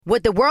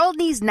What the world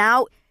needs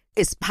now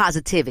is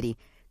positivity.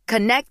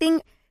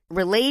 Connecting,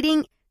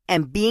 relating,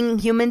 and being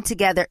human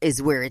together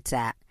is where it's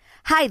at.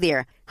 Hi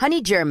there,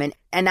 Honey German,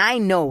 and I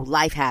know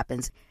life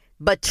happens,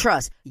 but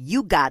trust,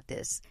 you got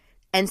this.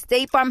 And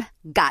State Farm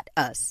got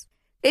us.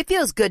 It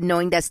feels good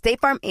knowing that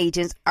State Farm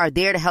agents are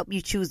there to help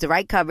you choose the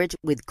right coverage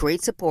with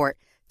great support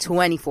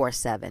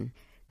 24/7.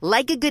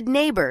 Like a good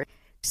neighbor,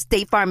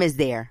 State Farm is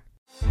there.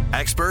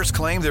 Experts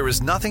claim there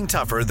is nothing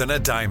tougher than a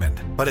diamond.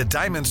 But at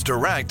Diamonds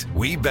Direct,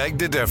 we beg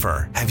to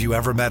differ. Have you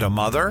ever met a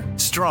mother?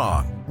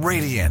 Strong,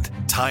 radiant,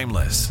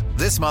 timeless.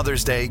 This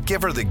Mother's Day,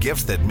 give her the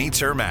gift that meets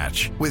her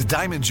match. With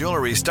diamond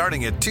jewelry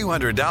starting at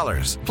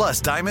 $200. Plus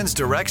Diamonds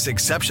Direct's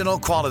exceptional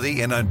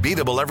quality and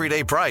unbeatable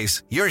everyday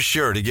price, you're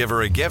sure to give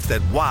her a gift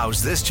that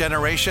wows this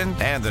generation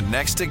and the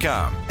next to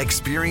come.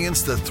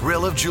 Experience the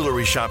thrill of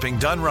jewelry shopping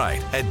done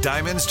right at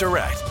Diamonds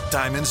Direct.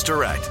 Diamonds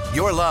Direct.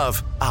 Your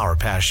love, our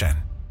passion.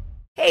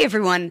 Hey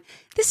everyone,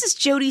 this is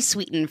Jody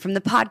Sweeten from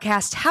the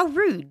podcast How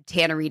Rude,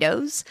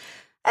 Tanneritos.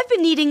 I've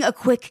been needing a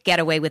quick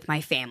getaway with my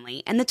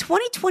family, and the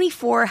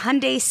 2024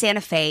 Hyundai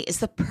Santa Fe is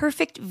the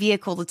perfect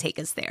vehicle to take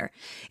us there.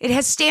 It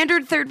has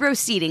standard third-row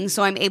seating,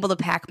 so I'm able to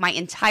pack my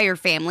entire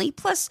family,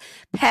 plus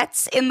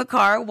pets, in the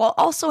car, while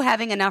also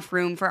having enough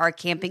room for our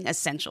camping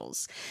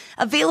essentials.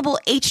 Available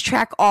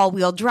H-Track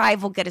all-wheel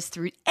drive will get us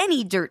through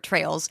any dirt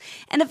trails,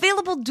 and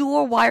available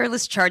dual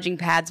wireless charging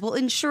pads will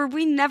ensure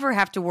we never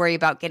have to worry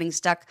about getting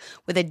stuck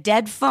with a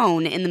dead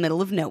phone in the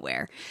middle of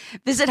nowhere.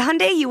 Visit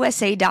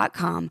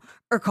HyundaiUSA.com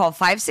or call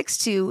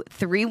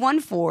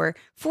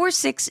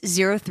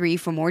 562-314-4603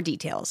 for more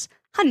details.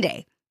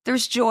 Hyundai,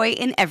 there's joy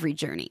in every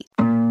journey.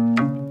 All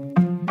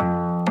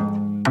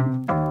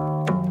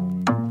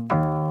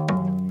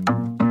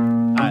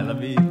right, let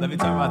me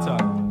talk my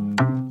talk.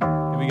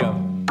 Here we go.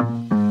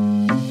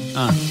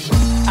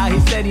 He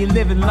said he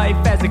living life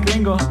as a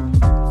gringo,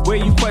 where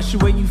you question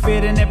where you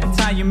fit in every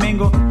time you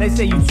mingle. They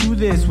say you do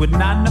this with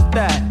not enough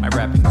that. My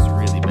rapping is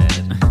really bad.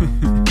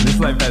 This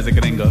life as a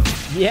gringo.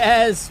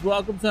 Yes,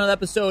 welcome to another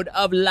episode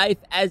of Life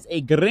as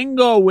a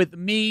Gringo with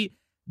me,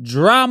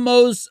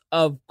 Dramos,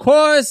 of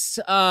course.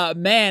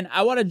 Man,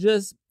 I want to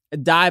just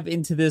dive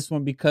into this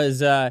one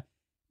because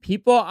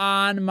people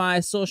on my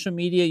social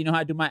media, you know how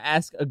I do my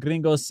Ask a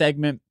Gringo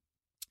segment,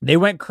 they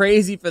went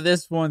crazy for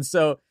this one.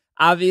 So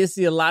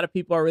obviously a lot of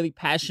people are really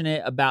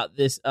passionate about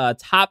this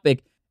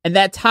topic. And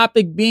that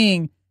topic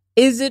being,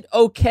 is it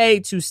okay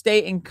to stay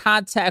in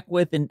contact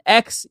with an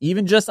ex,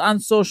 even just on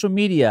social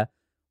media?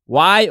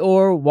 Why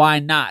or why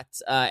not?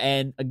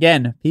 And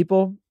again,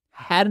 people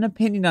had an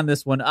opinion on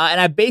this one.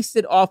 And I based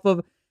it off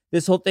of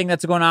this whole thing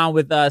that's going on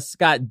with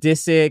Scott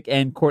Disick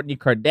and Kourtney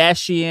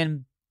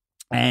Kardashian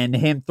and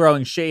him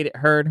throwing shade at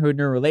her and her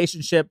new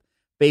relationship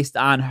based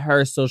on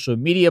her social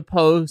media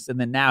posts. And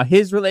then now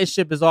his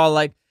relationship is all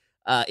like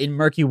in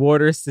murky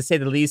waters, to say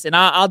the least. And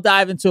I'll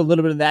dive into a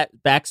little bit of that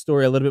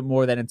backstory, a little bit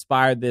more that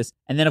inspired this.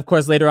 And then, of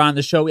course, later on in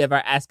the show, we have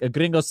our Ask a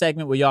Gringo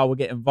segment where y'all will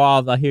get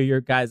involved. I'll hear your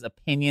guys'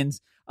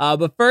 opinions.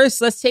 But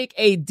first, let's take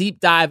a deep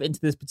dive into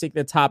this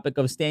particular topic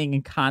of staying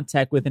in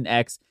contact with an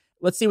ex.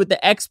 Let's see what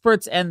the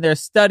experts and their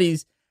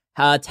studies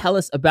tell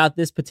us about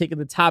this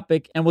particular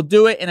topic. And we'll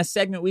do it in a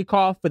segment we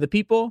call For the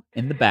People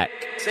in the Back.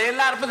 Say it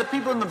louder for the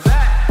people in the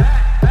back.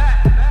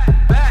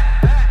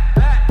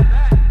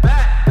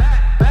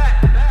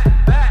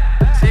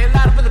 Say it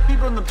louder for the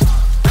people in the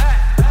back.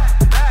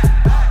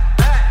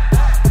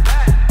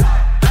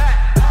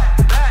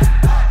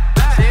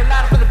 Say it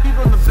louder for the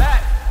people in the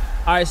back.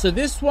 All right, so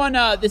this one,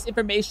 this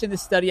information,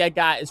 this study I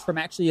got is from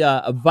actually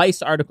a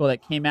Vice article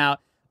that came out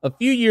a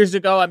few years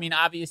ago. I mean,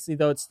 obviously,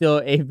 though, it's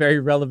still a very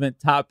relevant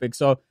topic.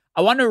 So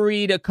I want to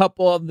read a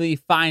couple of the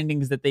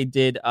findings that they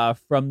did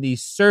from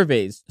these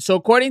surveys. So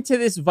according to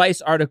this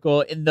Vice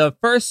article, in the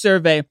first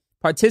survey,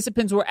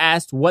 participants were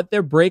asked what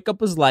their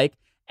breakup was like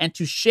and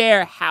to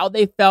share how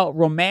they felt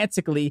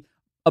romantically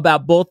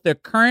about both their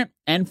current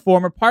and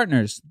former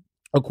partners.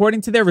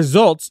 According to their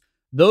results,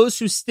 those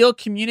who still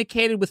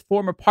communicated with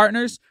former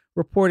partners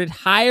reported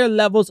higher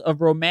levels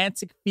of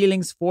romantic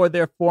feelings for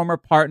their former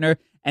partner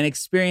and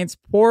experienced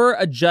poorer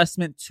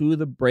adjustment to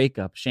the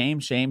breakup. Shame,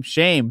 shame,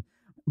 shame.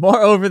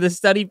 Moreover, the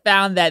study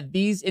found that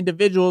these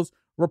individuals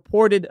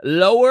reported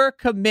lower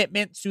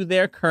commitment to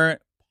their current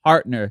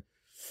partner.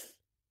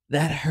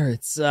 That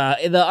hurts.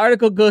 The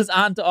article goes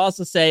on to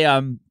also say,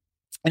 in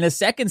a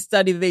second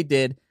study they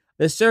did,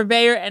 the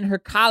surveyor and her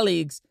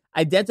colleagues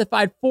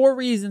identified 4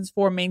 reasons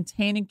for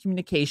maintaining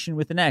communication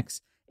with an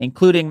ex,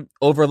 including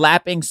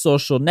overlapping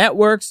social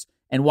networks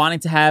and wanting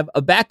to have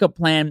a backup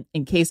plan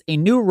in case a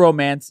new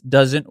romance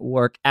doesn't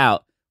work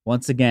out.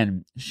 Once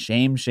again,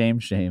 shame, shame,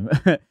 shame.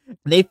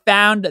 They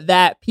found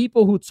that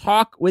people who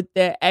talk with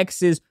their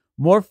exes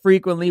more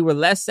frequently were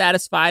less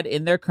satisfied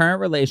in their current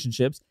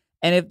relationships.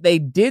 And if they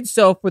did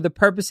so for the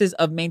purposes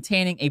of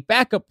maintaining a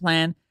backup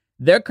plan,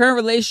 their current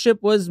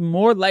relationship was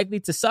more likely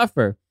to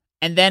suffer.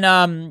 And then,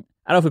 I don't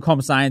know if we call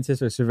them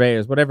scientists or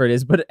surveyors, whatever it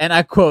is, but, and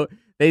I quote,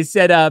 they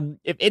said,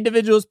 if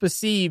individuals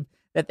perceive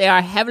that they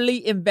are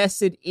heavily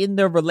invested in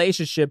their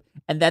relationship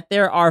and that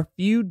there are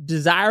few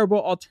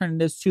desirable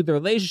alternatives to the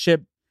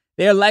relationship,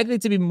 they are likely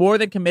to be more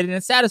than committed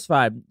and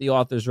satisfied, the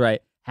authors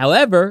write.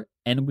 However,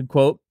 and we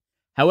quote,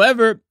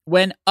 however,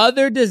 when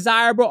other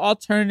desirable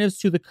alternatives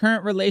to the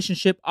current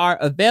relationship are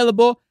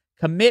available,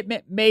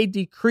 commitment may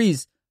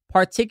decrease,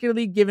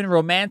 particularly given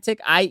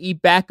romantic, i.e.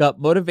 backup,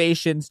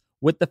 motivations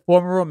with the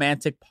former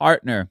romantic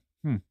partner.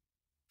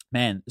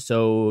 Man,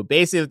 so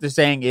basically what they're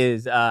saying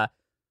is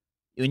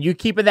when you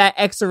keep that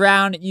ex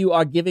around, you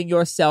are giving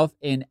yourself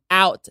an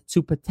out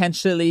to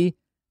potentially,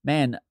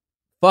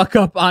 fuck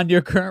up on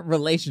your current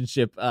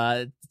relationship.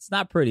 It's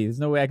not pretty. There's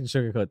no way I can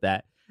sugarcoat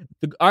that.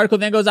 The article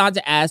then goes on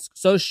to ask,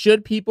 so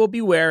should people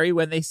be wary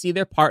when they see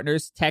their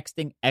partners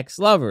texting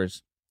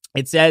ex-lovers?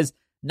 It says,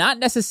 not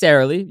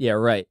necessarily. Yeah,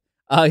 right.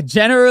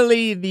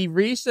 Generally, the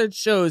research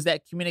shows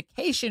that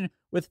communication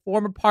with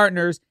former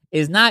partners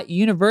is not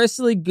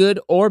universally good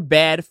or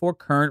bad for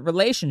current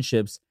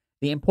relationships.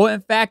 The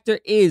important factor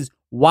is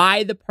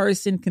why the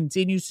person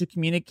continues to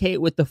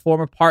communicate with the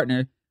former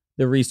partner,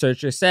 the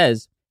researcher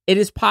says. It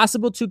is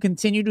possible to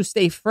continue to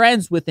stay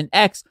friends with an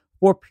ex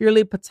for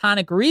purely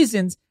platonic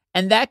reasons,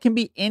 and that can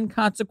be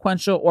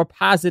inconsequential or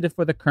positive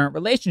for the current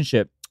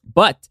relationship.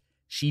 But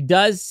she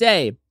does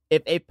say,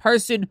 if a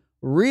person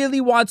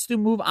really wants to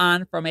move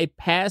on from a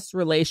past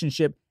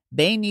relationship,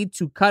 they need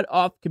to cut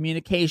off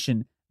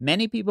communication.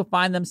 Many people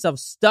find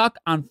themselves stuck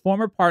on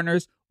former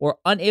partners or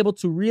unable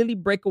to really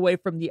break away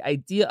from the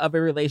idea of a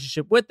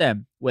relationship with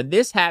them. When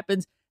this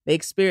happens, they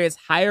experience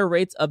higher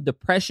rates of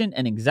depression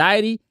and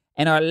anxiety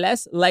and are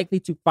less likely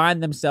to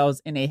find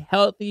themselves in a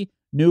healthy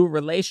new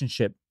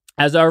relationship.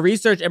 As our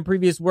research and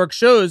previous work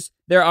shows,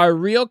 there are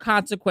real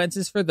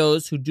consequences for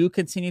those who do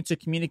continue to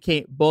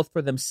communicate both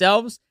for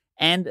themselves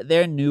and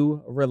their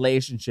new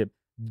relationship.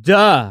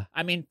 Duh.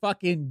 I mean,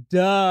 fucking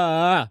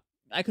duh.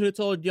 I could have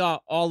told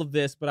y'all all of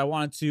this, but I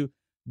wanted to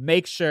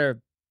make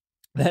sure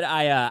that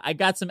I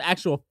got some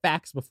actual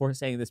facts before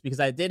saying this, because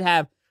I did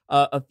have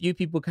a few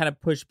people kind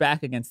of push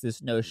back against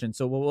this notion.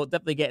 So we'll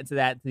definitely get into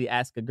that, to the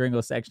Ask a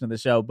Gringo section of the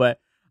show. But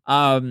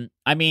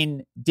I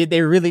mean, did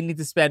they really need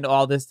to spend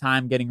all this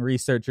time getting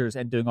researchers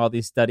and doing all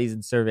these studies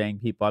and surveying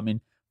people? I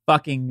mean,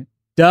 fucking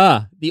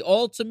duh. The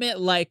ultimate,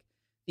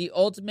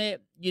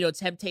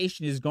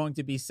 temptation is going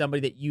to be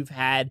somebody that you've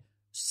had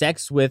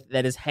sex with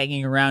that is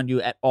hanging around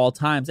you at all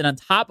times. And on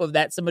top of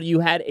that, somebody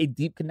you had a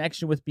deep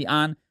connection with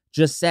beyond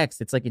just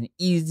sex. It's like an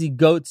easy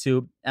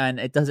go-to, and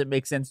it doesn't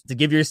make sense to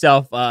give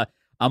yourself a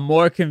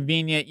more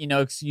convenient,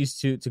 excuse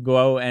to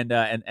go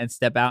and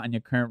step out in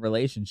your current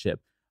relationship.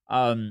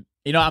 I'm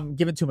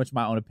giving too much of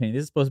my own opinion.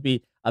 This is supposed to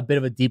be a bit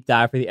of a deep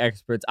dive for the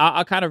experts.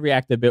 I'll kind of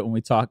react a bit when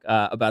we talk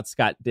about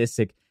Scott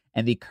Disick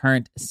and the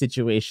current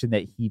situation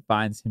that he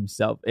finds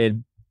himself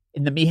in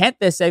the Mi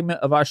Gente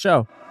segment of our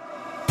show.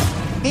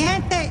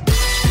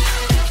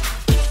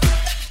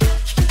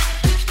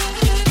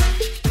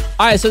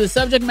 All right, so the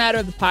subject matter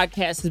of the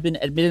podcast has been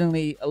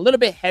admittedly a little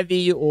bit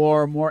heavy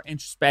or more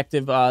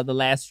introspective the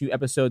last few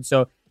episodes,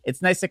 so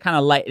it's nice to kind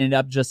of lighten it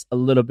up just a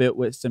little bit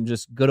with some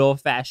just good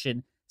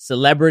old-fashioned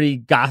celebrity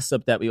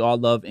gossip that we all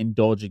love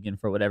indulging in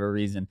for whatever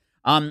reason.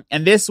 And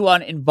this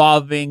one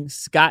involving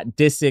Scott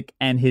Disick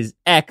and his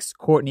ex,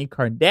 Kourtney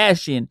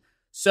Kardashian.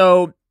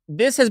 So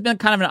this has been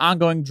kind of an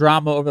ongoing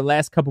drama over the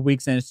last couple of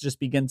weeks, and it's just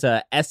begun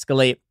to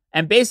escalate.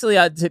 And basically,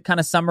 to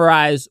kind of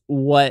summarize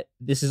what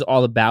this is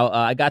all about,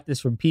 I got this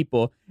from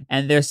People,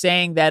 and they're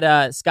saying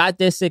that Scott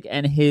Disick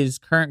and his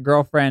current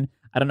girlfriend,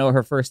 I don't know what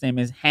her first name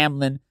is,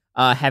 Hamlin,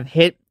 have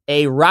hit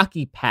a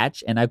rocky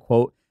patch, and I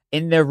quote,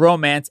 in their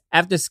romance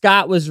after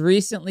Scott was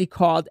recently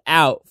called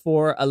out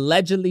for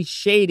allegedly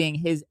shading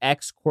his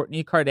ex,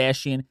 Kourtney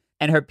Kardashian,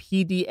 and her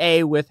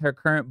PDA with her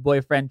current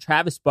boyfriend,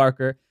 Travis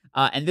Barker.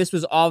 And this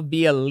was all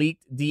via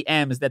leaked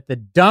DMs that the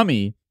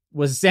dummy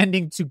was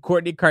sending to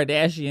Kourtney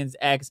Kardashian's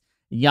ex,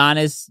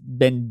 Giannis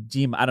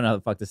Benjima. I don't know how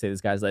the fuck to say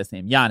this guy's last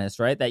name. Giannis,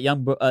 right? That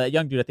young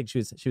dude. I think she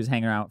was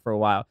hanging around for a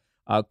while.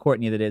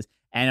 Kourtney, that is.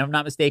 And if I'm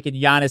not mistaken,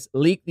 Giannis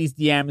leaked these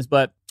DMs.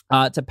 But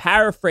to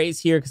paraphrase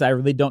here, because I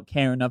really don't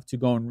care enough to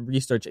go and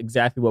research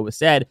exactly what was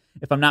said.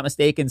 If I'm not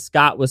mistaken,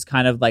 Scott was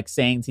kind of like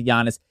saying to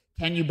Giannis,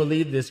 "Can you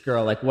believe this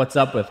girl? Like, what's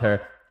up with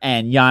her?"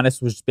 And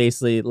Giannis was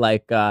basically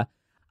like,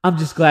 I'm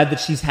just glad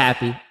that she's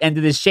happy. And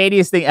did the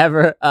shadiest thing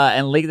ever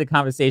and leaked the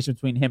conversation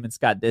between him and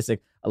Scott Disick,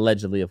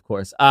 allegedly, of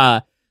course.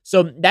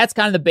 So that's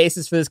kind of the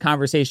basis for this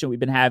conversation we've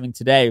been having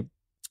today.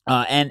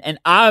 And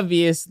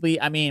obviously,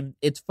 I mean,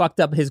 it's fucked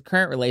up his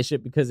current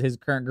relationship because his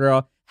current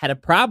girl had a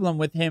problem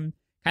with him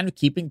kind of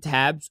keeping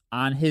tabs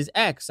on his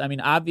ex. I mean,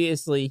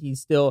 obviously, he's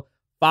still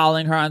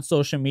following her on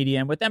social media.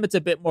 And with them, it's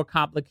a bit more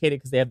complicated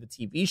because they have the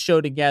TV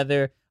show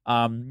together.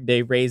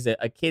 They raise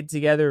a kid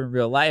together in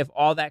real life,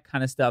 all that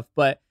kind of stuff.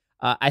 But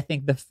I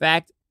think the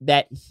fact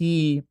that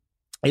he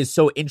is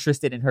so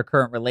interested in her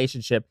current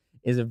relationship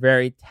is a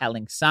very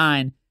telling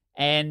sign.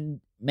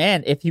 And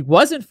man, if he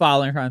wasn't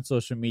following her on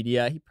social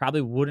media, he probably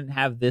wouldn't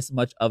have this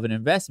much of an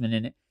investment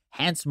in it.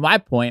 Hence my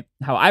point,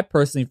 how I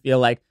personally feel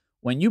like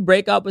when you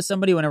break up with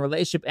somebody, when a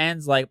relationship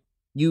ends, like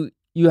you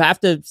have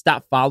to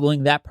stop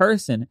following that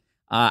person.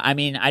 I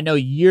mean, I know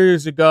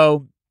years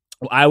ago,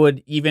 I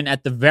would even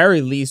at the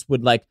very least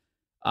would like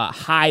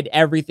hide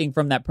everything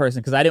from that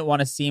person because I didn't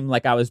want to seem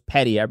like I was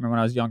petty. I remember when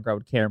I was younger, I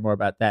would care more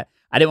about that.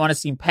 I didn't want to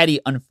seem petty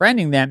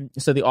unfriending them.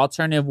 So the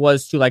alternative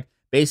was to like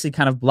basically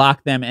kind of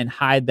block them and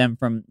hide them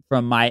from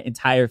my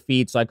entire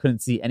feed so I couldn't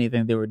see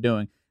anything they were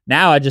doing.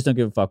 Now I just don't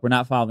give a fuck. We're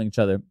not following each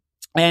other.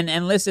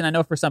 And listen, I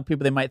know for some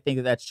people they might think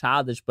that that's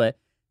childish, but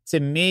to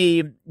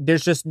me,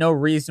 there's just no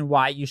reason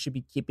why you should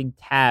be keeping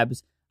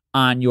tabs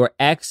on your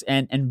ex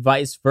and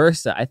vice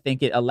versa. I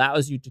think it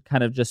allows you to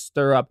kind of just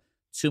stir up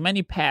too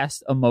many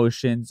past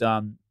emotions.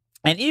 And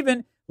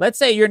even, let's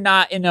say you're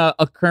not in a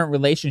current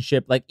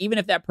relationship, like even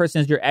if that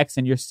person is your ex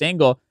and you're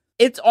single,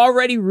 it's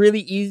already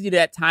really easy to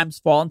at times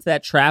fall into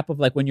that trap of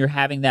like when you're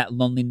having that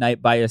lonely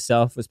night by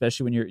yourself,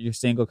 especially when you're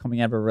single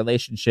coming out of a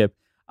relationship.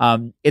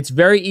 It's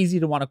very easy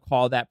to want to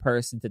call that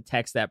person, to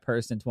text that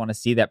person, to want to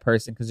see that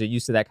person because you're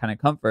used to that kind of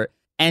comfort.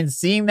 And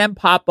seeing them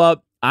pop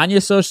up on your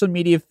social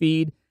media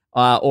feed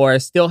or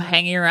still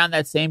hanging around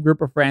that same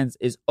group of friends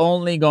is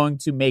only going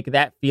to make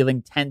that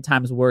feeling 10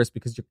 times worse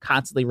because you're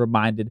constantly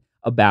reminded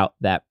about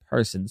that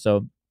person.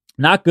 So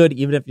not good,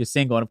 even if you're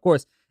single. And of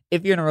course,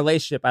 if you're in a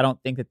relationship, I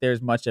don't think that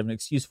there's much of an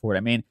excuse for it.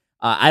 I mean,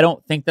 I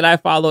don't think that I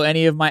follow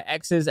any of my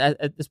exes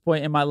at this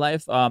point in my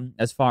life,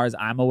 as far as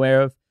I'm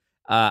aware of.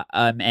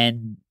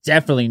 And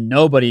definitely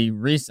nobody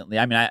recently.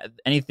 I mean,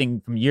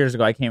 anything from years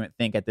ago, I can't even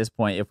think at this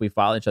point if we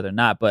follow each other or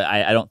not, but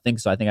I don't think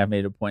so. I think I've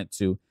made a point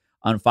to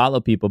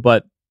unfollow people.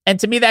 And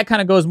to me, that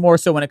kind of goes more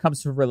so when it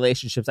comes to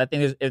relationships. I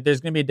think there's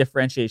going to be a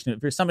differentiation.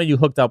 If you're somebody you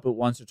hooked up with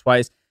once or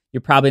twice,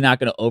 you're probably not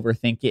going to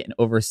overthink it and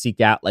overseek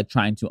out, like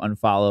trying to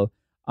unfollow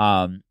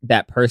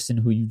that person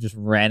who you just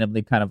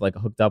randomly kind of like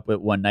hooked up with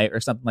one night or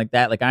something like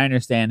that. Like, I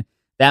understand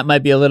that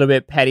might be a little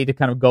bit petty to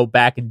kind of go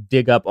back and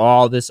dig up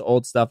all this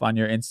old stuff on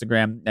your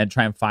Instagram and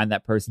try and find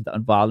that person to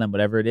unfollow them,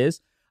 whatever it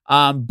is.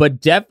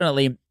 But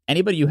definitely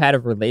anybody you had a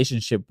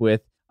relationship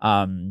with,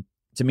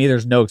 to me,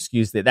 there's no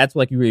excuse. That's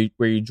like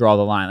where you draw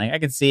the line. Like, I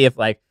can see if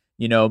like,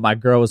 you know, my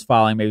girl was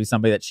following maybe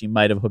somebody that she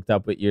might have hooked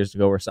up with years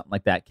ago or something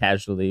like that,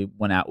 casually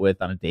went out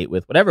with, on a date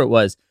with, whatever it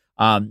was.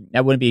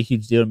 That wouldn't be a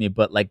huge deal to me,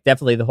 but like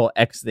definitely the whole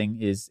ex thing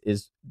is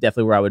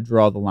definitely where I would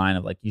draw the line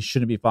of like, you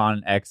shouldn't be following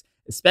an ex,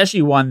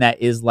 especially one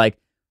that is like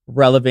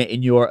relevant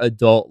in your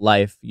adult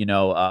life, you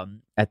know,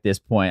 at this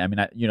point. I mean,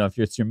 if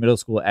it's your middle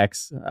school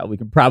ex, we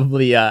can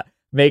probably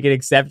make an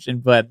exception,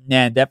 but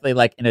man, definitely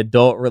like an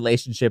adult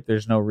relationship,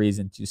 there's no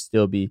reason to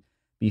still be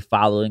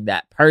following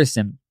that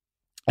person.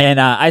 And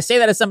I say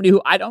that as somebody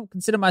who I don't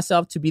consider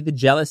myself to be the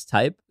jealous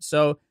type.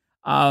 So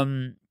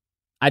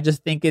I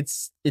just think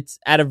it's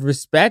out of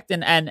respect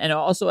and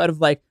also out of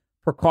like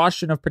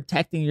precaution of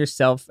protecting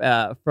yourself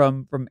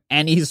from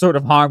any sort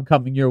of harm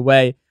coming your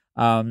way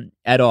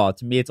at all.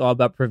 To me, it's all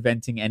about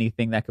preventing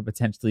anything that could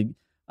potentially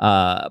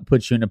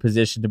put you in a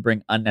position to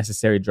bring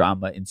unnecessary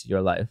drama into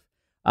your life.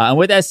 And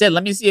with that said,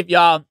 let me see if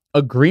y'all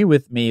agree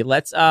with me.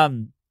 Let's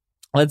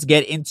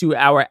get into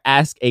our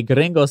Ask a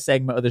Gringo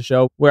segment of the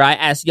show, where I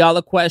ask y'all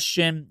a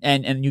question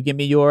and you give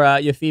me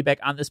your feedback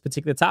on this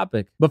particular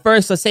topic. But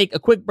first, let's take a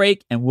quick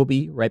break and we'll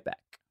be right back.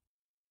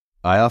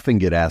 I often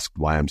get asked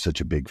why I'm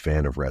such a big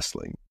fan of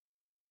wrestling,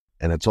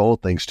 and it's all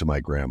thanks to my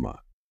grandma.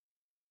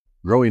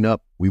 Growing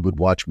up, we would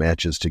watch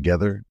matches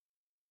together,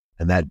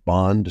 and that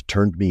bond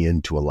turned me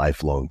into a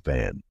lifelong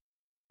fan.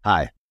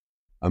 Hi,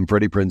 I'm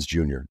Freddie Prinze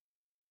Jr.,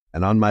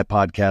 and on my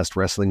podcast,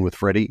 Wrestling with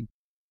Freddie,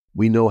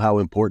 we know how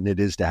important it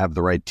is to have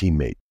the right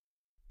teammate,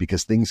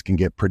 because things can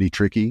get pretty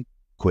tricky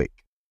quick.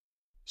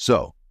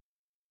 So,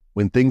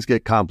 when things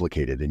get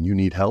complicated and you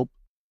need help,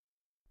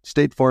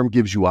 State Farm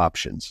gives you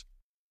options.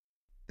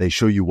 They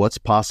show you what's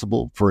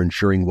possible for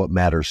ensuring what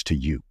matters to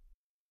you.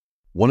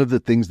 One of the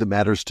things that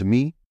matters to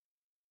me,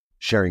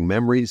 sharing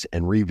memories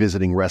and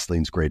revisiting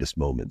wrestling's greatest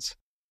moments.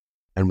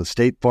 And with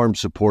State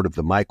Farm's support of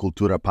the My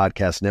Cultura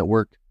Podcast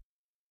Network,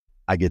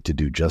 I get to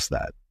do just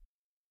that.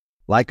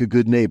 Like a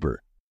good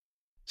neighbor,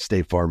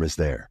 State Farm is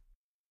there.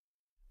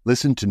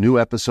 Listen to new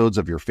episodes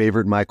of your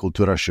favorite My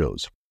Cultura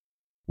shows,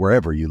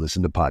 wherever you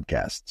listen to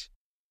podcasts.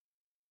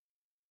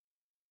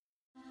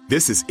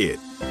 This is it.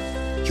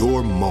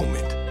 Your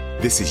moment.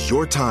 This is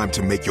your time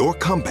to make your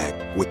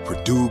comeback with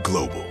Purdue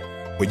Global.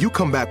 When you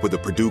come back with a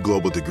Purdue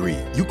Global degree,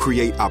 you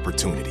create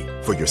opportunity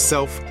for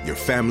yourself, your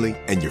family,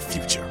 and your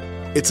future.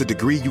 It's a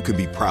degree you can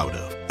be proud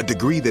of, a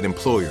degree that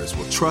employers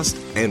will trust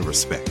and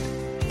respect.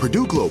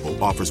 Purdue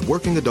Global offers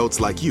working adults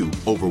like you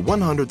over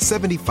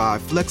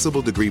 175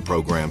 flexible degree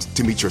programs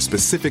to meet your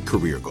specific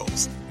career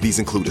goals. These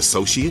include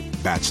associate,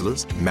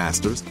 bachelor's,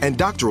 master's, and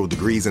doctoral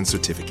degrees and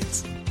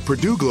certificates.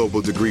 Purdue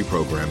Global degree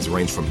programs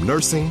range from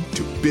nursing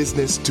to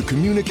business to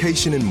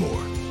communication and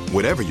more.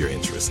 Whatever your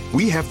interest,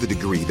 we have the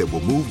degree that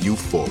will move you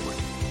forward.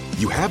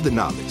 You have the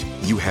knowledge,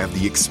 you have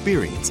the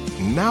experience.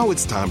 Now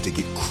it's time to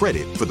get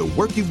credit for the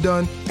work you've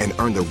done and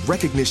earn the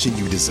recognition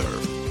you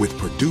deserve with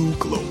Purdue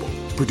Global,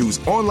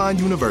 Purdue's online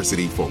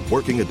university for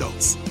working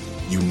adults.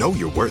 You know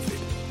you're worth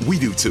it. We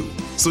do too.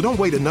 So don't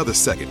wait another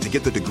second to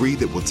get the degree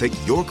that will take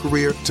your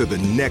career to the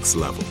next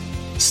level.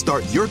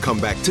 Start your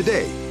comeback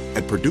today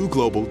at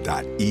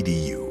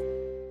purdueglobal.edu.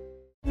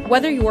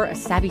 Whether you're a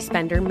savvy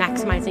spender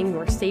maximizing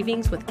your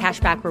savings with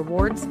cashback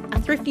rewards, a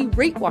thrifty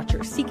rate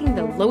watcher seeking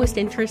the lowest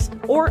interest,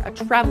 or a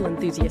travel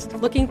enthusiast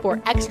looking for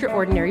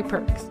extraordinary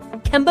perks,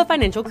 Kemba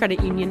Financial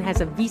Credit Union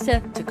has a visa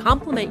to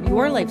complement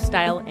your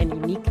lifestyle and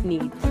unique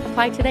needs.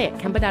 Apply today at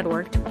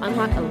Kemba.org to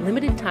unlock a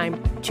limited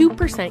time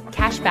 2%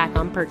 cash back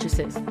on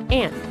purchases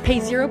and pay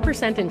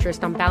 0%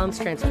 interest on balance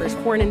transfers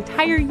for an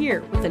entire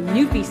year with a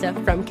new visa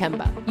from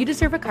Kemba. You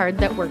deserve a card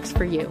that works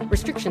for you.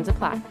 Restrictions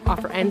apply.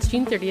 Offer ends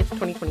June 30th,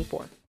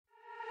 2024.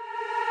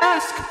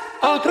 Ask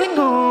a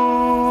Gringo.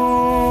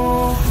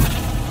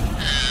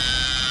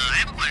 I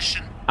have a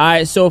question. All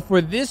right, so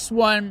for this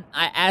one,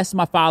 I asked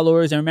my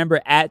followers, and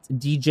remember at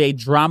DJ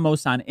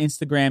Dramos on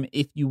Instagram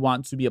if you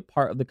want to be a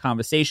part of the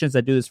conversations.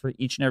 I do this for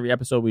each and every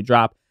episode we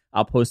drop.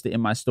 I'll post it in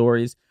my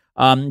stories.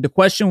 The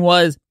question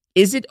was,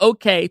 is it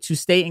okay to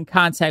stay in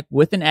contact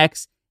with an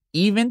ex,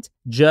 even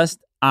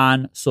just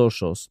on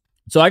socials?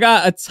 So I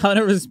got a ton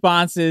of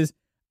responses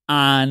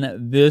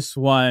on this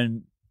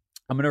one.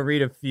 I'm going to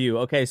read a few.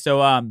 Okay,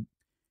 so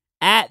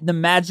at the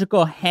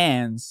Magical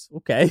Hands,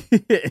 okay,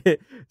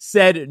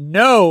 said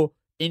no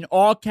in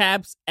all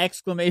caps,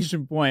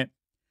 exclamation point.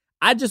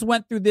 I just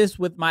went through this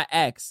with my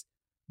ex.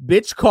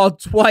 Bitch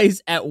called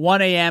twice at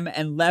 1 a.m.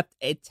 and left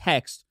a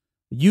text.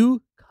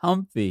 You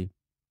comfy.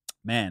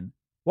 Man,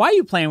 why are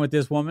you playing with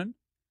this woman?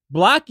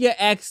 Block your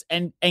ex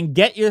and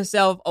get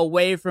yourself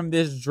away from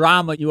this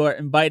drama you are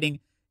inviting,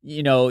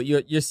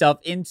 yourself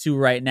into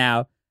right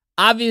now.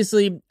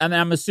 Obviously, I mean,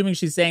 I'm assuming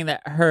she's saying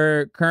that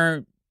her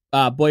current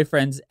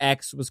boyfriend's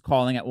ex was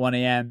calling at 1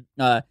 a.m.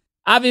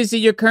 Obviously,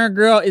 your current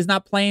girl is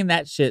not playing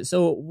that shit.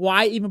 So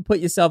why even put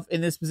yourself in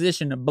this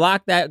position?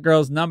 Block that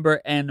girl's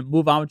number and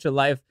move on with your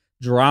life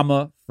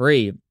drama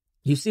free.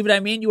 You see what I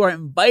mean? You are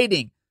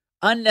inviting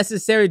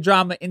unnecessary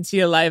drama into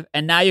your life,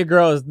 and now your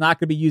girl is not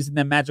going to be using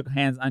their magical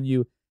hands on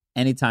you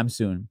anytime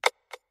soon.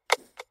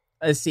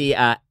 Let's see.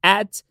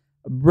 At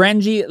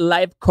Brenji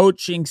Life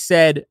Coaching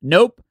said,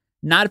 nope.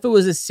 Not if it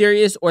was a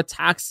serious or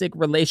toxic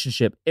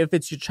relationship. If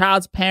it's your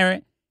child's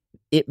parent,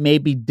 it may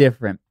be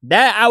different.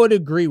 That I would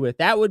agree with.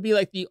 That would be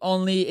like the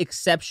only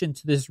exception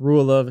to this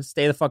rule of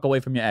stay the fuck away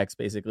from your ex,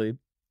 basically.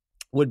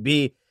 Would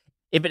be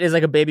if it is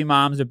like a baby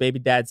mom's or baby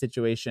dad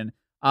situation.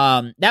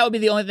 That would be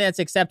the only thing that's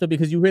acceptable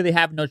because you really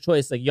have no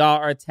choice. Like y'all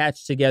are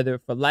attached together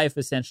for life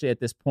essentially at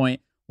this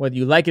point, whether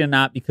you like it or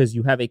not, because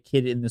you have a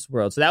kid in this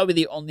world. So that would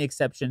be the only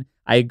exception.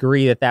 I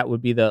agree that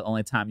would be the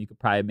only time you could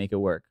probably make it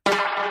work.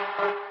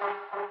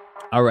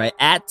 All right,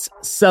 at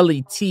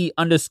Sully T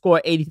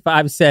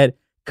 _85 said,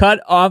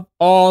 cut off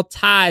all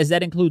ties.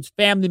 That includes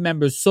family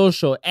members,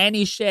 social,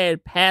 any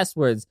shared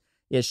passwords.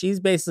 Yeah, she's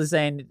basically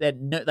saying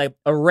that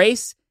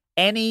erase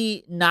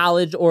any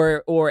knowledge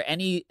or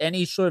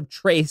any sort of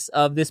trace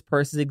of this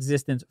person's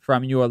existence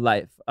from your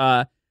life.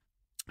 I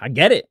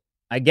get it.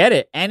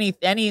 Any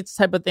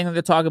type of thing that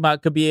they're talking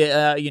about could be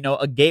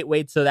a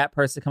gateway to that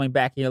person coming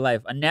back in your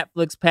life. A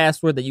Netflix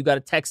password that you got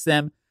to text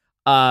them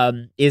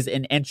is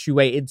an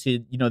entryway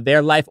into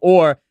their life,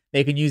 or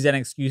they can use that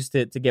excuse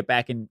to get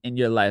back in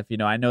your life.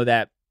 I know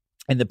that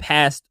in the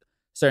past,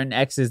 certain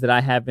exes that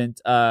I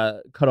haven't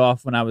cut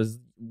off when I was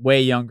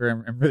way younger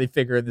and really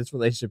figuring this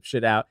relationship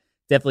shit out,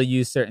 definitely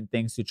use certain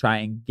things to try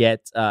and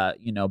get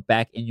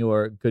back in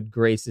your good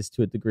graces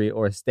to a degree,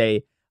 or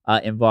stay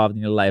involved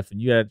in your life, and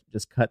you gotta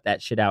just cut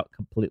that shit out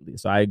completely.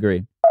 So I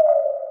agree.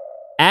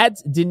 At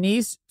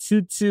Denise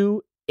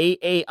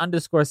 2288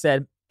 _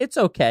 said, it's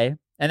okay.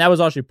 And that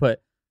was all she put.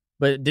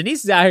 But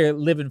Denise is out here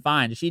living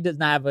fine. She does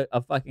not have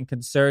a fucking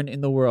concern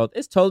in the world.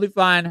 It's totally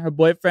fine. Her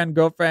boyfriend,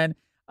 girlfriend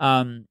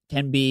can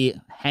be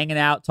hanging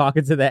out,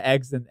 talking to the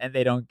ex, and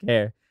they don't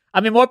care.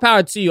 I mean, more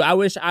power to you. I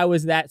wish I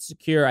was that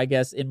secure, I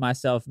guess, in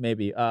myself,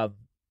 maybe.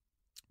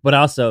 But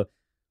also,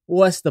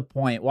 what's the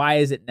point? Why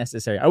is it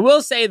necessary? I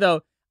will say,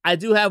 though, I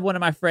do have one of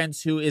my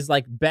friends who is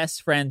like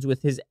best friends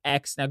with his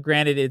ex. Now,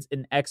 granted, it's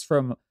an ex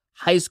from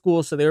high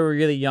school, so they were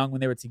really young when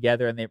they were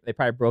together, and they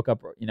probably broke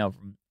up,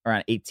 from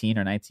around 18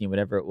 or 19,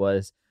 whatever it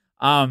was.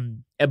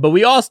 But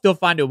we all still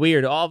find it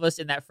weird. All of us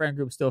in that friend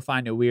group still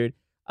find it weird.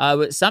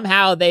 But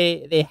somehow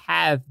they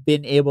have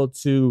been able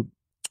to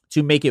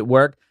make it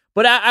work.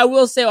 But I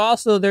will say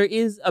also there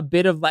is a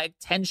bit of like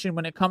tension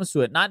when it comes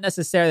to it. Not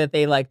necessarily that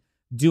they like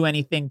do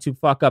anything to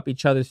fuck up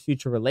each other's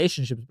future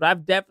relationships, but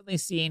I've definitely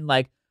seen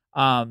like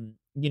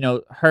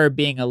her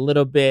being a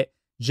little bit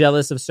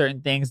jealous of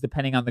certain things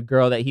depending on the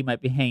girl that he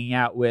might be hanging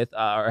out with,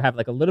 or have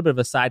like a little bit of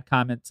a side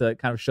comment to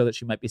kind of show that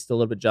she might be still a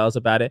little bit jealous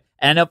about it.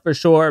 And I know for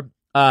sure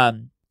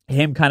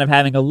him kind of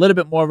having a little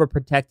bit more of a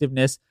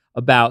protectiveness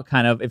about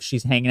kind of if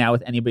she's hanging out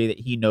with anybody that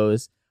he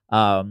knows,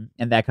 and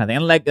that kind of thing.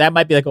 And like that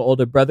might be like an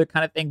older brother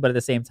kind of thing, but at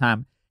the same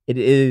time, it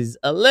is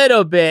a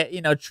little bit,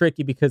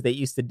 tricky because they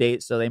used to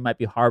date, so they might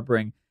be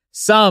harboring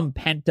some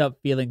pent up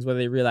feelings whether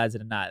they realize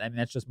it or not. I mean,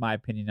 that's just my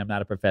opinion. I'm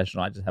not a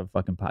professional. I just have a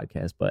fucking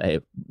podcast, but hey,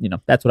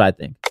 that's what I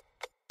think.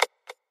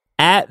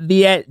 At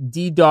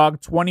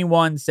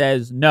DDog21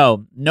 says,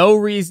 no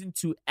reason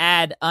to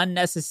add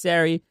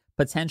unnecessary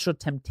potential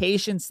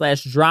temptation /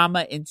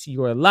 drama into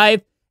your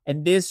life.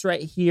 And this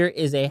right here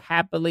is a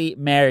happily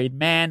married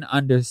man,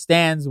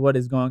 understands what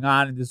is going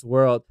on in this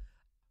world.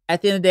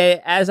 At the end of the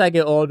day, as I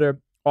get older,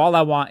 all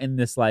I want in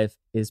this life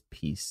is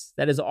peace.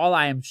 That is all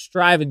I am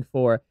striving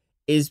for,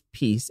 is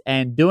peace.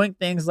 And doing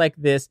things like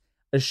this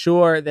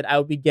assure that I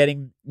will be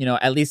getting,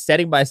 at least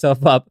setting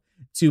myself up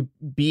to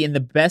be in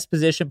the best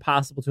position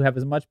possible to have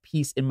as much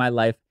peace in my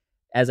life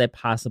as I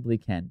possibly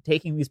can.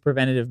 Taking these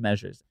preventative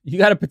measures. You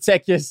got to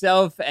protect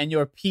yourself and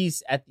your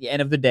peace at the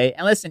end of the day.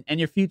 And listen, and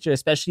your future,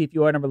 especially if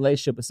you are in a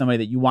relationship with somebody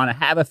that you want to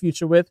have a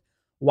future with,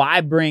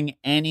 why bring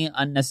any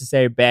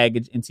unnecessary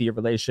baggage into your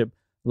relationship?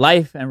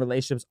 Life and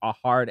relationships are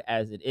hard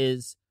as it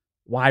is.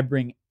 Why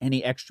bring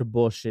any extra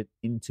bullshit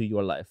into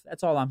your life?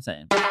 That's all I'm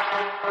saying.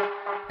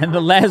 And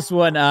the last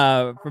one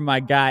from my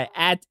guy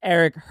at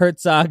Eric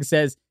Herzog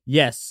says,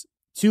 yes,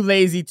 too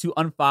lazy to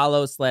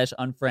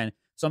unfollow/unfriend.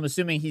 So I'm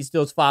assuming he's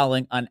still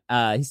following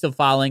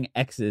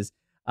exes.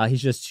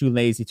 He's just too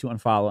lazy to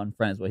unfollow and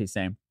unfriend is what he's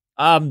saying.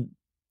 I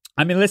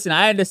mean, listen,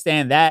 I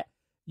understand that.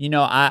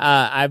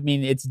 I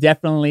mean, it's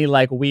definitely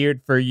like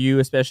weird for you,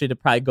 especially to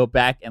probably go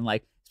back and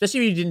like,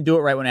 especially if you didn't do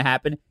it right when it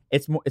happened.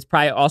 It's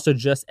probably also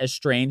just as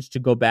strange to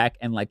go back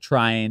and like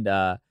try and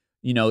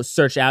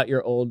search out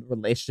your old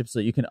relationships so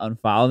you can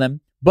unfollow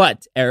them.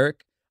 But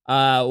Eric,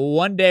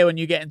 one day when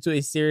you get into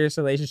a serious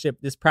relationship,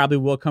 this probably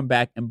will come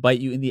back and bite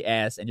you in the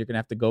ass, and you're gonna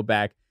have to go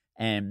back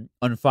and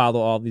unfollow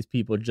all these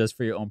people just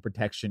for your own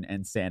protection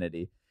and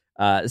sanity.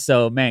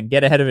 So man,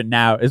 get ahead of it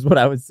now is what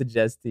I would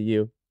suggest to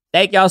you.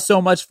 Thank y'all so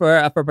much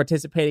for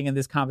participating in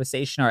this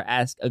conversation, our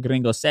Ask a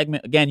Gringo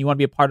segment. Again, you want to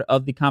be a part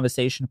of the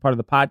conversation, part of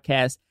the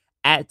podcast,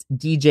 at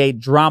DJ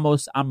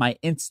Dramos on my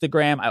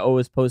Instagram. I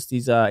always post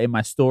these in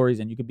my stories,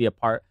 and you can be a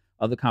part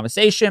of the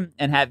conversation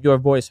and have your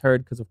voice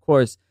heard because, of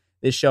course,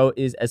 this show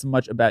is as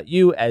much about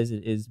you as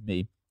it is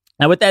me.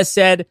 Now, with that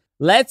said,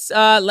 let's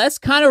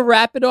kind of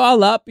wrap it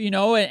all up,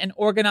 and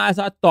organize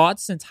our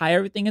thoughts and tie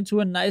everything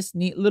into a nice,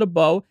 neat little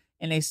bow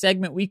in a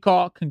segment we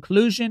call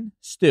Conclusion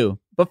Stew.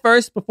 But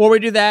first, before we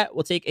do that,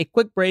 we'll take a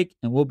quick break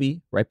and we'll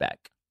be right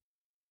back.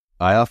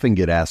 I often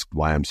get asked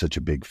why I'm such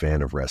a big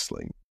fan of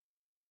wrestling,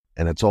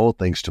 and it's all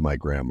thanks to my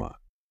grandma.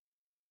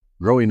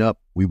 Growing up,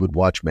 we would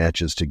watch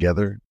matches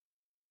together,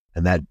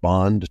 and that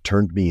bond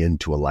turned me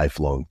into a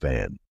lifelong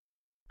fan.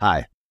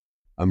 Hi,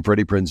 I'm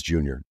Freddie Prinze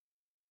Jr.,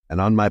 and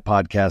on my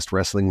podcast,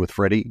 Wrestling with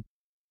Freddie,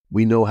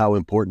 we know how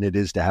important it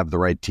is to have the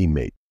right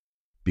teammate,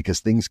 because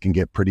things can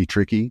get pretty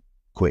tricky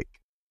quick.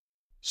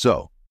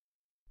 So,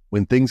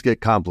 when things get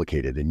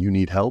complicated and you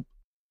need help,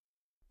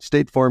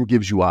 State Farm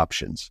gives you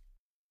options.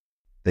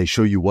 They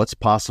show you what's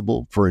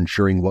possible for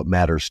ensuring what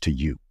matters to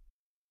you.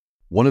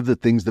 One of the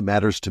things that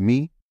matters to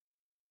me,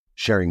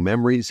 sharing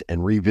memories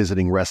and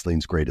revisiting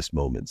wrestling's greatest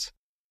moments.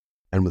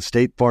 And with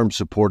State Farm's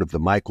support of the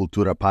My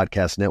Cultura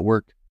Podcast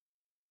Network,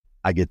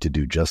 I get to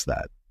do just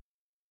that.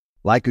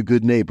 Like a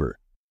good neighbor,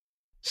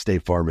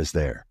 State Farm is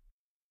there.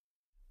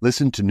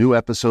 Listen to new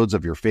episodes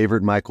of your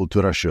favorite My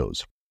Cultura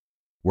shows,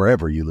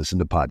 wherever you listen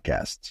to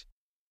podcasts.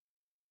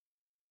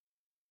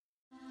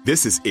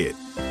 This is it.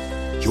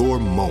 Your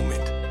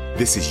moment.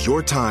 This is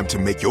your time to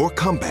make your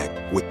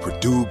comeback with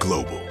Purdue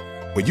Global.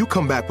 When you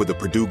come back with a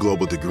Purdue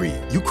Global degree,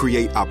 you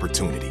create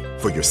opportunity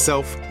for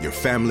yourself, your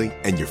family,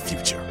 and your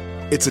future.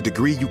 It's a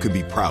degree you can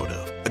be proud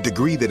of, a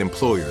degree that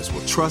employers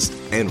will trust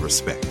and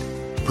respect.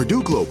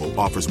 Purdue Global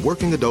offers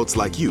working adults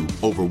like you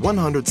over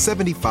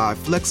 175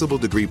 flexible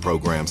degree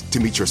programs to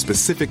meet your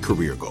specific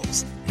career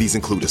goals. These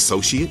include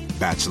associate,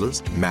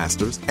 bachelor's,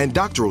 master's, and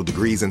doctoral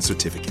degrees and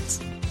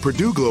certificates.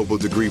 Purdue Global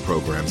degree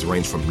programs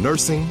range from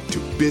nursing to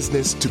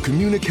business to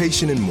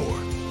communication and more.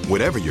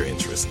 Whatever your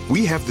interest,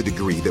 we have the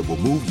degree that will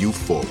move you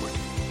forward.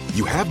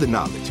 You have the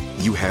knowledge,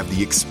 you have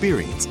the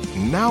experience.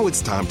 Now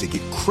it's time to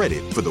get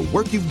credit for the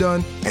work you've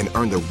done and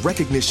earn the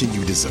recognition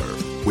you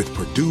deserve with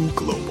Purdue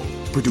Global,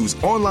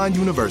 Purdue's online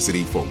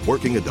university for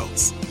working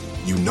adults.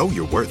 You know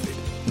you're worth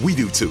it. We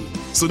do too.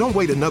 So don't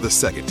wait another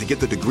second to get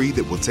the degree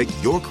that will take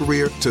your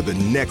career to the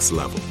next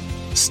level.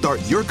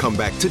 Start your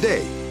comeback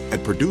today at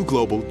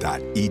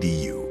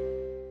purdueglobal.edu.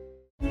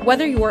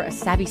 Whether you're a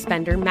savvy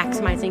spender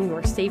maximizing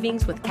your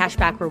savings with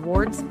cashback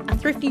rewards, a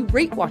thrifty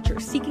rate watcher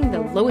seeking the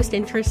lowest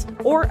interest,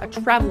 or a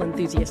travel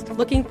enthusiast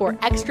looking for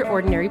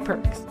extraordinary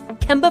perks,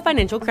 Kemba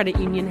Financial Credit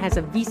Union has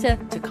a visa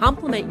to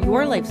complement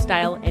your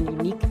lifestyle and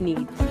unique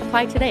needs.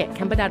 Apply today at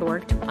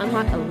Kemba.org to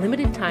unlock a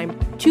limited time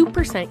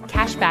 2%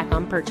 cash back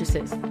on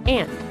purchases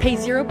and pay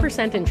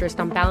 0% interest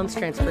on balance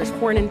transfers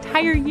for an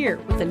entire year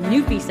with a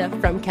new visa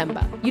from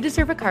Kemba. You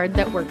deserve a card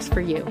that works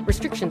for you.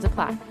 Restrictions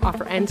apply.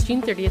 Offer ends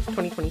June 30th,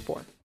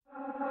 2024.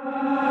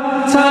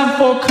 Time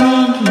for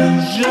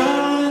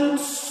conclusion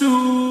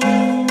soon.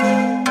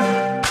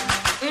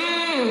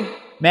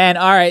 Man,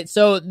 all right.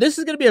 So this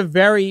is going to be a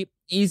very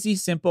easy,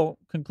 simple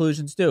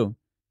conclusion stew.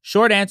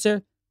 Short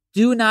answer,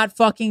 do not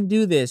fucking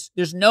do this.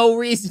 There's no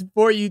reason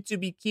for you to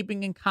be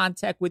keeping in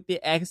contact with the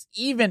ex,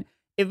 even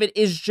if it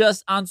is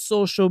just on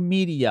social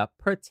media.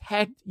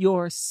 Protect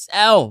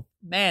yourself,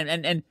 man.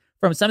 And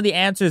from some of the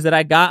answers that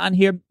I got on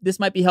here, this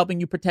might be helping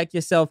you protect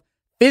yourself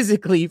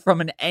physically from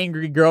an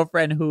angry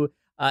girlfriend who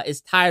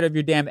is tired of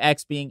your damn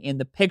ex being in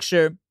the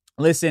picture.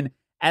 Listen,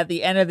 at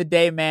the end of the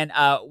day, man,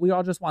 we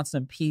all just want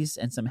some peace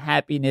and some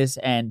happiness,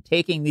 and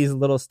taking these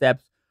little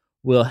steps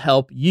will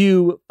help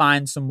you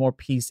find some more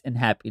peace and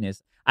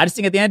happiness. I just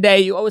think at the end of the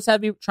day, you always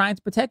have to be trying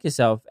to protect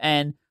yourself,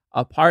 and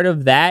a part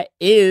of that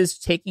is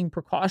taking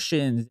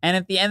precautions. And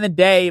at the end of the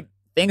day,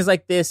 things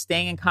like this,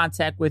 staying in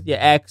contact with your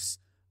ex,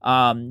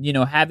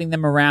 having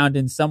them around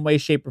in some way,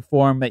 shape, or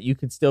form that you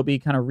could still be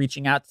kind of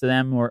reaching out to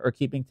them or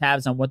keeping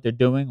tabs on what they're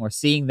doing or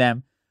seeing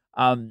them.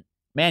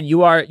 Man,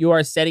 you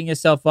are setting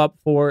yourself up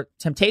for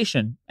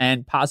temptation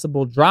and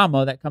possible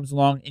drama that comes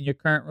along in your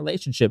current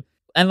relationship.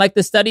 And like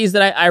the studies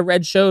that I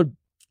read showed,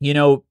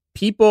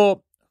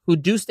 people who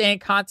do stay in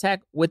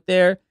contact with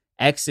their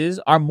exes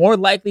are more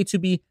likely to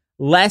be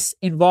less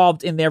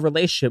involved in their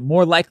relationship,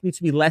 more likely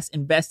to be less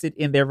invested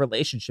in their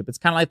relationship. It's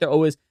kind of like they're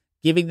always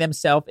giving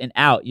themselves an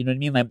out. You know what I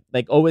mean?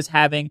 Like always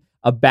having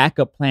a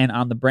backup plan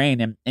on the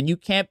brain. And you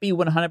can't be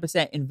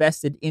 100%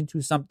 invested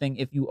into something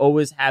if you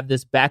always have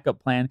this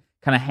backup plan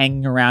kind of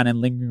hanging around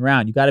and lingering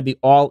around. You got to be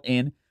all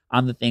in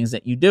on the things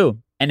that you do.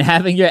 And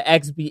having your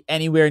ex be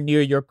anywhere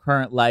near your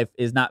current life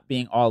is not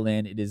being all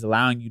in. It is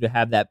allowing you to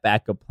have that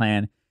backup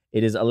plan.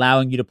 It is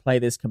allowing you to play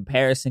this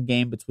comparison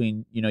game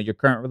between, your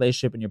current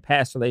relationship and your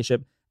past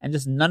relationship. And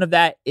just none of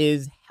that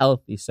is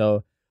healthy.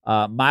 So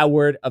my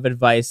word of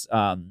advice,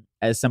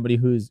 as somebody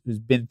who's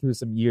been through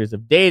some years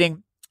of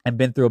dating and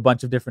been through a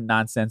bunch of different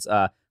nonsense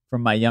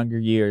from my younger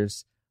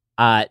years,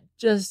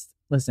 just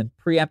listen,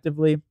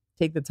 preemptively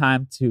take the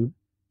time to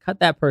cut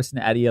that person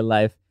out of your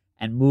life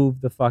and move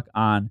the fuck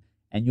on.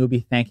 And you'll be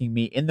thanking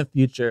me in the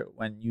future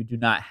when you do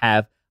not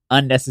have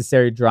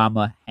unnecessary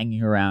drama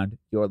hanging around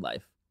your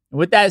life. And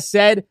with that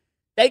said,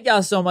 thank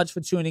y'all so much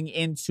for tuning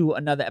into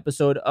another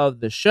episode of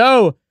the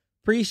show.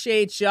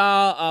 Appreciate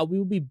y'all. We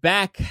will be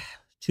back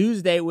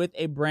Tuesday with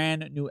a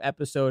brand new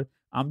episode.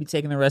 I'll be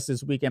taking the rest of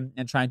this weekend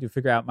and trying to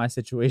figure out my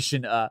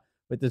situation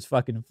with this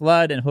fucking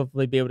flood and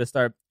hopefully be able to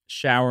start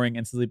showering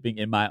and sleeping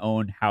in my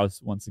own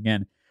house once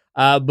again.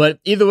 But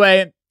either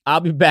way, I'll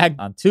be back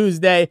on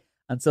Tuesday.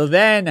 Until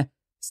then,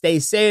 stay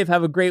safe.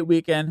 Have a great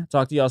weekend.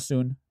 Talk to y'all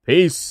soon.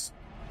 Peace.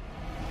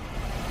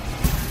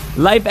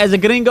 Life as a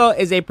Gringo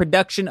is a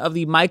production of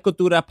the My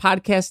Cultura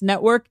Podcast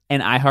Network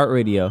and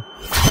iHeartRadio.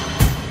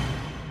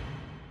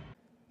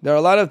 There are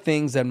a lot of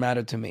things that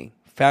matter to me.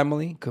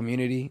 Family,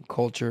 community,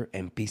 culture,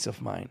 and peace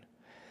of mind.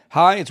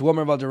 Hi, it's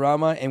Wilmer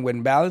Valderrama, and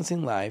when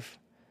balancing life,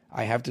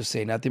 I have to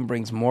say nothing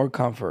brings more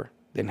comfort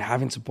than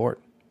having support.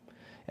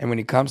 And when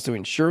it comes to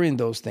ensuring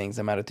those things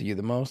that matter to you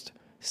the most,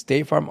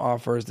 State Farm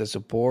offers the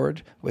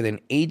support with an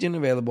agent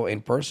available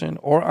in person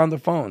or on the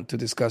phone to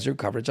discuss your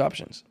coverage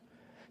options.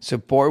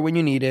 Support when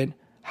you need it,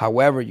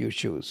 however you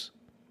choose.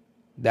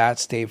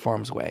 That's State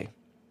Farm's way.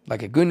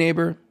 Like a good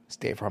neighbor,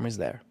 State Farm is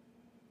there.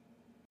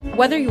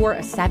 Whether you're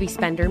a savvy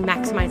spender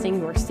maximizing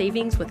your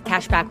savings with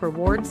cashback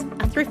rewards,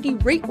 a thrifty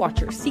rate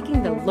watcher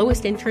seeking the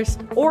lowest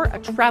interest, or a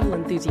travel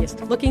enthusiast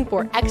looking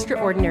for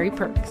extraordinary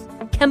perks,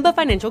 Kemba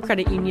Financial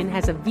Credit Union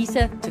has a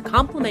visa to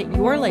complement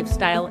your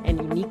lifestyle and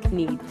unique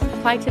needs.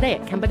 Apply today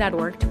at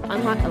Kemba.org to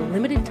unlock a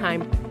limited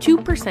time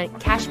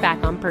 2% cash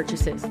back on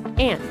purchases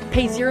and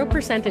pay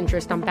 0%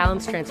 interest on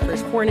balance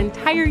transfers for an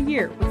entire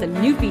year with a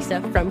new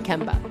visa from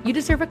Kemba. You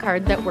deserve a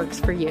card that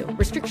works for you.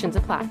 Restrictions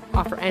apply.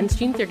 Offer ends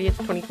June 30th,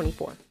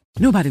 2024.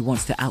 Nobody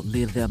wants to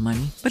outlive their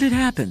money, but it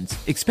happens,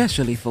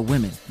 especially for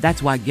women.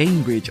 That's why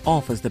Gainbridge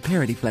offers the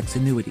Parity Flex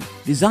annuity,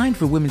 designed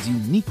for women's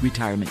unique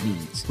retirement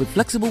needs, with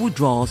flexible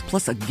withdrawals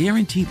plus a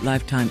guaranteed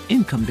lifetime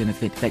income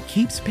benefit that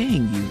keeps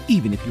paying you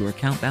even if your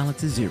account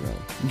balance is zero.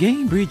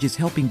 Gainbridge is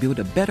helping build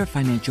a better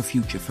financial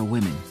future for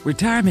women.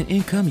 Retirement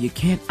income you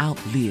can't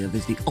outlive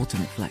is the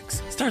ultimate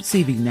flex. Start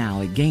saving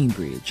now at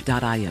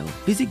Gainbridge.io.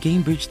 Visit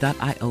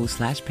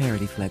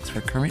Gainbridge.io/ParityFlex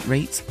for current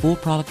rates, full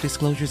product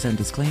disclosures and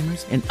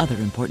disclaimers, and other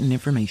important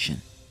information.